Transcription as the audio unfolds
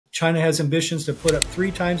China has ambitions to put up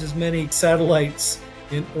 3 times as many satellites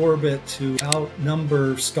in orbit to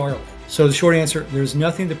outnumber Starlink. So the short answer, there's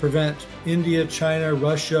nothing to prevent India, China,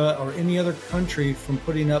 Russia, or any other country from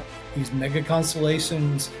putting up these mega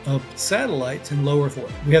constellations of satellites in low Earth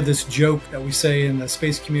orbit. We have this joke that we say in the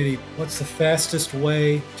space community, what's the fastest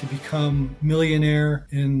way to become millionaire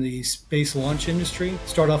in the space launch industry?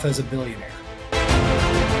 Start off as a billionaire.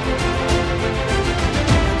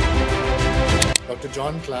 Dr.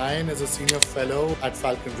 John Klein is a senior fellow at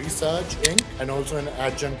Falcon Research, Inc., and also an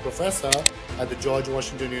adjunct professor at the George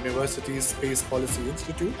Washington University's Space Policy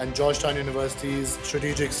Institute and Georgetown University's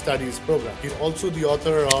Strategic Studies program. He's also the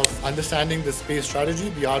author of Understanding the Space Strategy,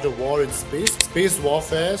 the Art of War in Space, Space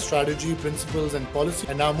Warfare, Strategy, Principles, and Policy,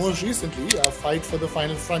 and now most recently, A Fight for the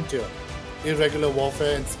Final Frontier, Irregular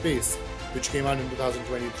Warfare in Space, which came out in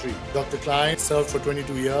 2023. Dr. Klein served for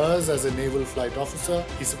 22 years as a naval flight officer.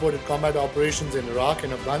 He supported combat operations in Iraq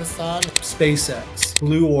and Afghanistan. SpaceX,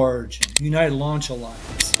 Blue Origin, United Launch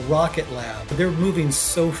Alliance, Rocket Lab. They're moving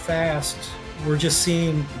so fast. We're just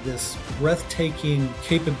seeing this breathtaking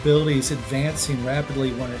capabilities advancing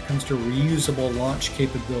rapidly when it comes to reusable launch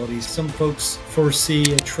capabilities. Some folks foresee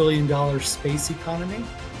 $1 trillion space economy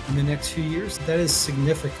in the next few years. That is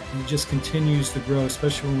significant. It just continues to grow,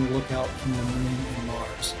 especially when we look out from the moon and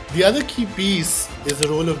Mars. The other key piece is the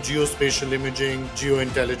role of geospatial imaging,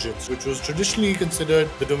 geointelligence, which was traditionally considered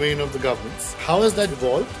the domain of the governments. How has that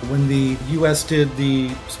evolved? When the U.S. did the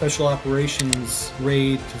special operations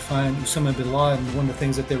raid to find Osama bin Laden, one of the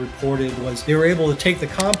things that they reported was they were able to take the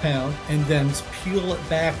compound and then peel it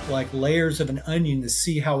back like layers of an onion to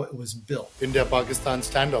see how it was built. India-Pakistan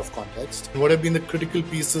standoff context. What have been the critical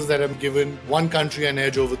pieces that have given one country an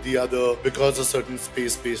edge over the other because of certain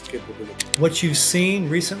space-based capability? What you've seen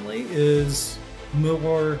recently is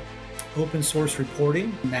more open source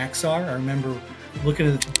reporting. Maxar, I remember looking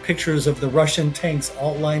at the pictures of the Russian tanks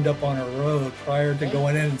all lined up on a road prior to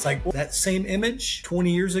going in. It's like, well, that same image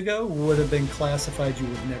 20 years ago would have been classified. You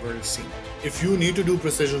would never have seen it. If you need to do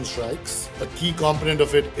precision strikes, a key component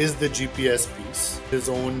of it is the GPS piece. It is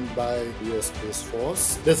owned by the US Space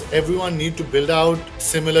Force. Does everyone need to build out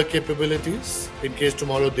similar capabilities in case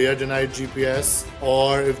tomorrow they are denied GPS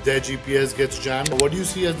or if their GPS gets jammed? What do you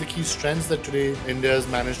see as the key strengths that today India has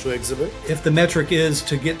managed to exhibit? If the metric is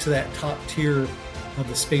to get to that top tier of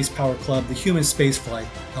the Space Power Club, the human spaceflight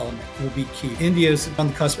element will be key. India is on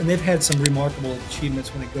the cusp, and they've had some remarkable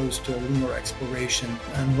achievements when it goes to lunar exploration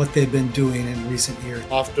and what they've been doing in recent years.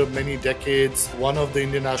 After many decades, one of the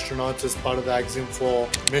Indian astronauts is part of the Axiom 4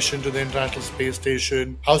 mission to the International Space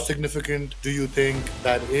Station. How significant do you think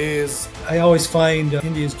that is? I always find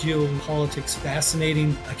India's geopolitics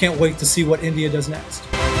fascinating. I can't wait to see what India does next.